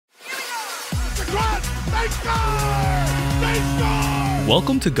They score! They score!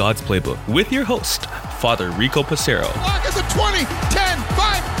 Welcome to God's Playbook with your host, Father Rico Passero. Lock at the 20, 10,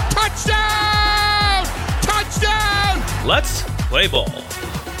 5, touchdown! Touchdown! Let's play ball.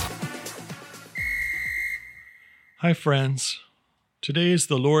 Hi, friends. Today is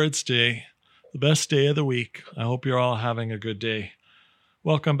the Lord's Day, the best day of the week. I hope you're all having a good day.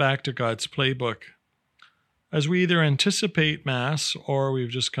 Welcome back to God's Playbook. As we either anticipate Mass or we've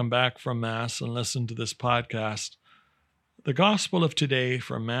just come back from Mass and listened to this podcast, the Gospel of today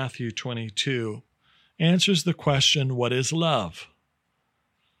from Matthew 22 answers the question, what is love?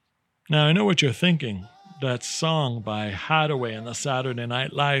 Now, I know what you're thinking. That song by Haddaway in the Saturday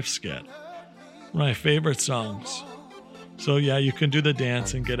Night Live skit. One of my favorite songs. So yeah, you can do the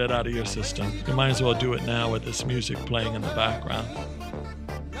dance and get it out of your system. You might as well do it now with this music playing in the background.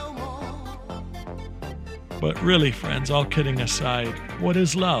 But really, friends, all kidding aside, what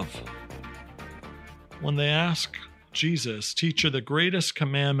is love? When they ask Jesus, teacher, the greatest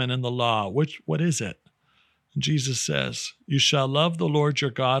commandment in the law, what is it? And Jesus says, you shall love the Lord your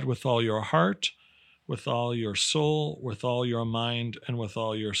God with all your heart, with all your soul, with all your mind, and with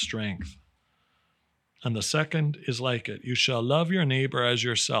all your strength. And the second is like it. You shall love your neighbor as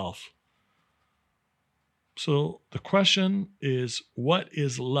yourself. So the question is, what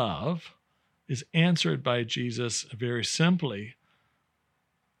is love? Is answered by Jesus very simply.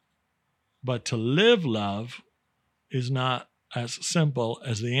 But to live love is not as simple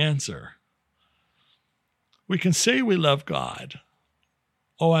as the answer. We can say we love God.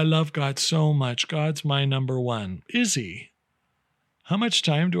 Oh, I love God so much. God's my number one. Is he? How much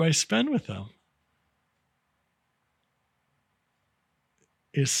time do I spend with him?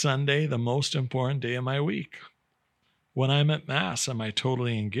 Is Sunday the most important day of my week? When I'm at Mass, am I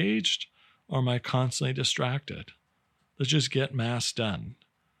totally engaged? Or am I constantly distracted? Let's just get Mass done.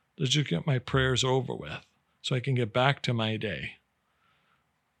 Let's just get my prayers over with so I can get back to my day.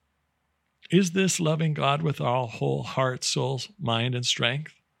 Is this loving God with our whole heart, soul, mind, and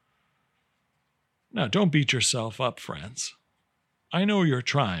strength? Now, don't beat yourself up, friends. I know you're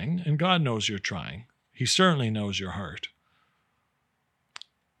trying, and God knows you're trying. He certainly knows your heart.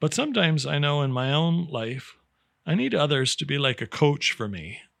 But sometimes I know in my own life, I need others to be like a coach for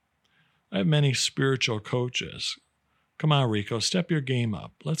me. I have many spiritual coaches. Come on, Rico, step your game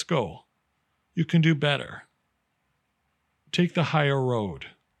up. Let's go. You can do better. Take the higher road.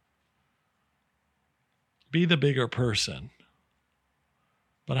 Be the bigger person.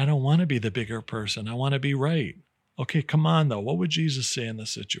 But I don't want to be the bigger person. I want to be right. Okay, come on, though. What would Jesus say in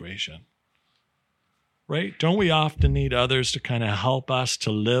this situation? Right? Don't we often need others to kind of help us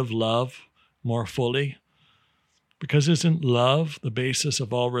to live love more fully? Because isn't love the basis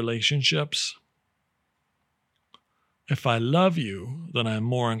of all relationships? If I love you, then I'm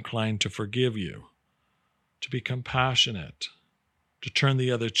more inclined to forgive you, to be compassionate, to turn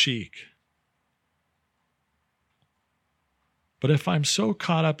the other cheek. But if I'm so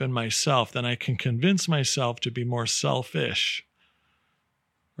caught up in myself, then I can convince myself to be more selfish,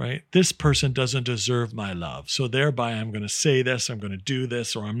 right? This person doesn't deserve my love, so thereby I'm going to say this, I'm going to do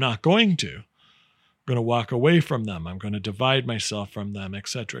this, or I'm not going to. I'm going to walk away from them. I'm going to divide myself from them,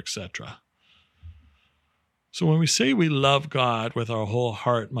 etc., etc. So when we say we love God with our whole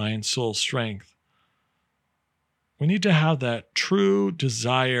heart, mind, soul, strength, we need to have that true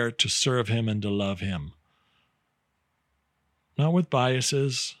desire to serve him and to love him. Not with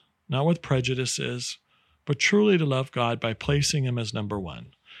biases, not with prejudices, but truly to love God by placing him as number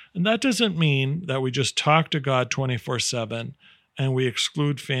one. And that doesn't mean that we just talk to God 24/7 and we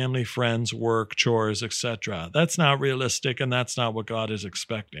exclude family, friends, work, chores, etc. That's not realistic, and that's not what God is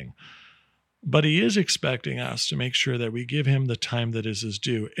expecting. But he is expecting us to make sure that we give him the time that is his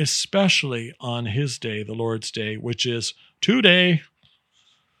due, especially on his day, the Lord's Day, which is today.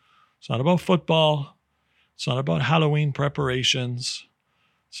 It's not about football. It's not about Halloween preparations.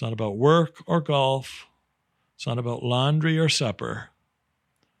 It's not about work or golf. It's not about laundry or supper.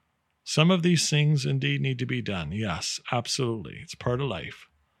 Some of these things indeed need to be done. Yes, absolutely. It's part of life.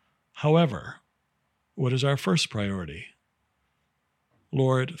 However, what is our first priority?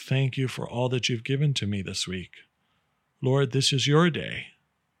 Lord, thank you for all that you've given to me this week. Lord, this is your day.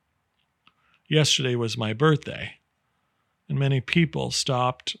 Yesterday was my birthday, and many people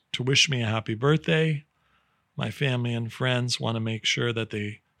stopped to wish me a happy birthday. My family and friends want to make sure that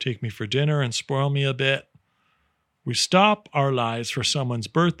they take me for dinner and spoil me a bit. We stop our lives for someone's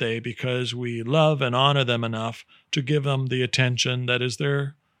birthday because we love and honor them enough to give them the attention that is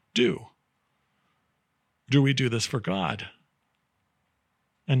their due. Do we do this for God?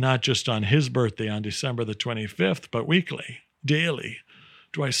 And not just on his birthday on December the 25th, but weekly, daily.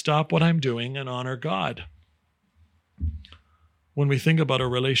 Do I stop what I'm doing and honor God? When we think about our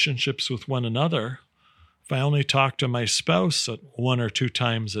relationships with one another, if I only talk to my spouse 1 or 2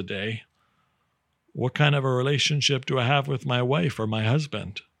 times a day, what kind of a relationship do I have with my wife or my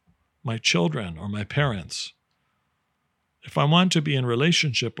husband, my children or my parents? If I want to be in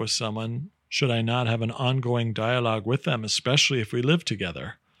relationship with someone, should I not have an ongoing dialogue with them, especially if we live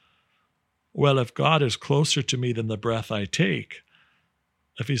together? Well, if God is closer to me than the breath I take,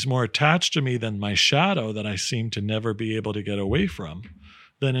 if he's more attached to me than my shadow that I seem to never be able to get away from,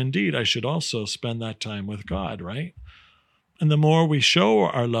 then indeed I should also spend that time with God, right? And the more we show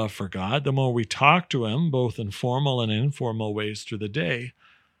our love for God, the more we talk to him, both in formal and informal ways through the day,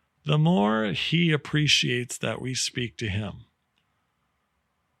 the more he appreciates that we speak to him.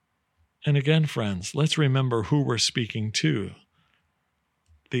 And again, friends, let's remember who we're speaking to.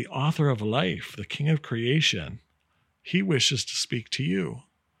 The author of life, the King of creation, he wishes to speak to you.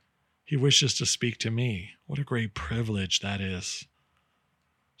 He wishes to speak to me. What a great privilege that is.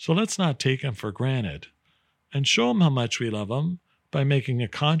 So let's not take him for granted and show him how much we love him by making a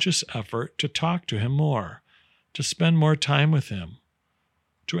conscious effort to talk to him more, to spend more time with him,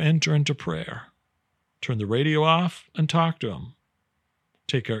 to enter into prayer. Turn the radio off and talk to him.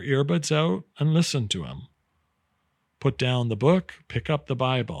 Take our earbuds out and listen to him. Put down the book, pick up the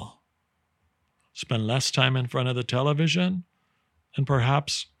Bible. Spend less time in front of the television, and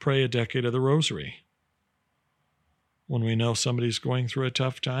perhaps pray a decade of the rosary. When we know somebody's going through a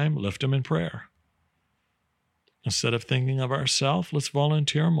tough time, lift them in prayer. Instead of thinking of ourselves, let's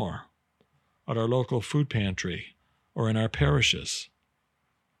volunteer more at our local food pantry or in our parishes.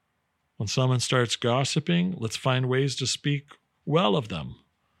 When someone starts gossiping, let's find ways to speak well of them.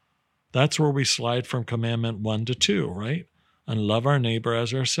 That's where we slide from commandment 1 to 2, right? And love our neighbor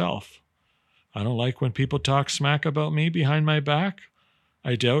as ourselves. I don't like when people talk smack about me behind my back.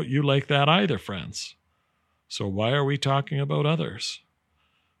 I doubt you like that either, friends. So why are we talking about others?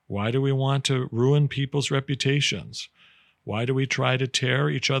 Why do we want to ruin people's reputations? Why do we try to tear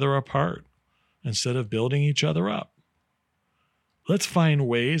each other apart instead of building each other up? Let's find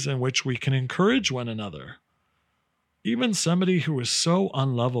ways in which we can encourage one another. Even somebody who is so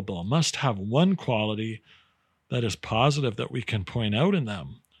unlovable must have one quality that is positive that we can point out in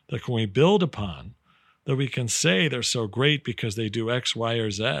them, that can we build upon, that we can say they're so great because they do X, Y, or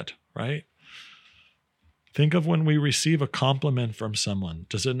Z, right? Think of when we receive a compliment from someone.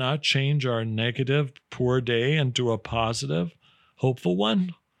 Does it not change our negative, poor day into a positive, hopeful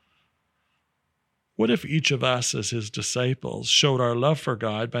one? What if each of us as his disciples showed our love for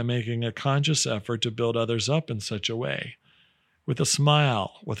God by making a conscious effort to build others up in such a way, with a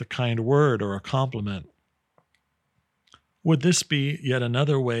smile, with a kind word, or a compliment? Would this be yet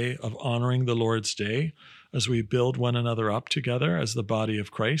another way of honoring the Lord's Day as we build one another up together as the body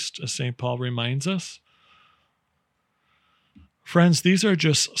of Christ, as St. Paul reminds us? Friends, these are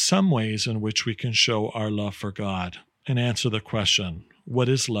just some ways in which we can show our love for God and answer the question, what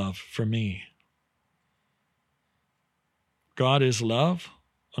is love for me? God is love,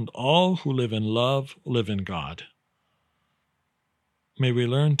 and all who live in love live in God. May we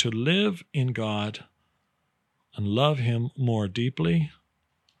learn to live in God and love him more deeply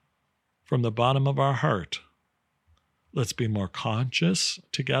from the bottom of our heart. Let's be more conscious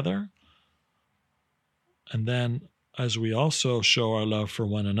together. And then, as we also show our love for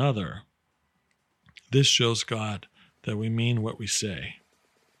one another, this shows God that we mean what we say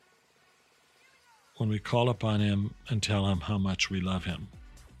when we call upon him and tell him how much we love him.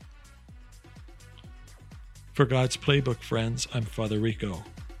 For God's Playbook, friends, I'm Father Rico.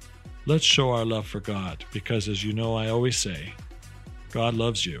 Let's show our love for God, because as you know, I always say, God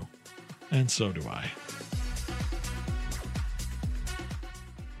loves you, and so do I.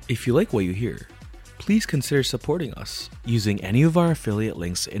 If you like what you hear, please consider supporting us using any of our affiliate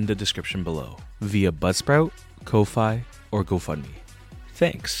links in the description below via Buzzsprout, Ko-Fi, or GoFundMe.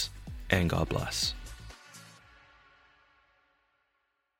 Thanks, and God bless.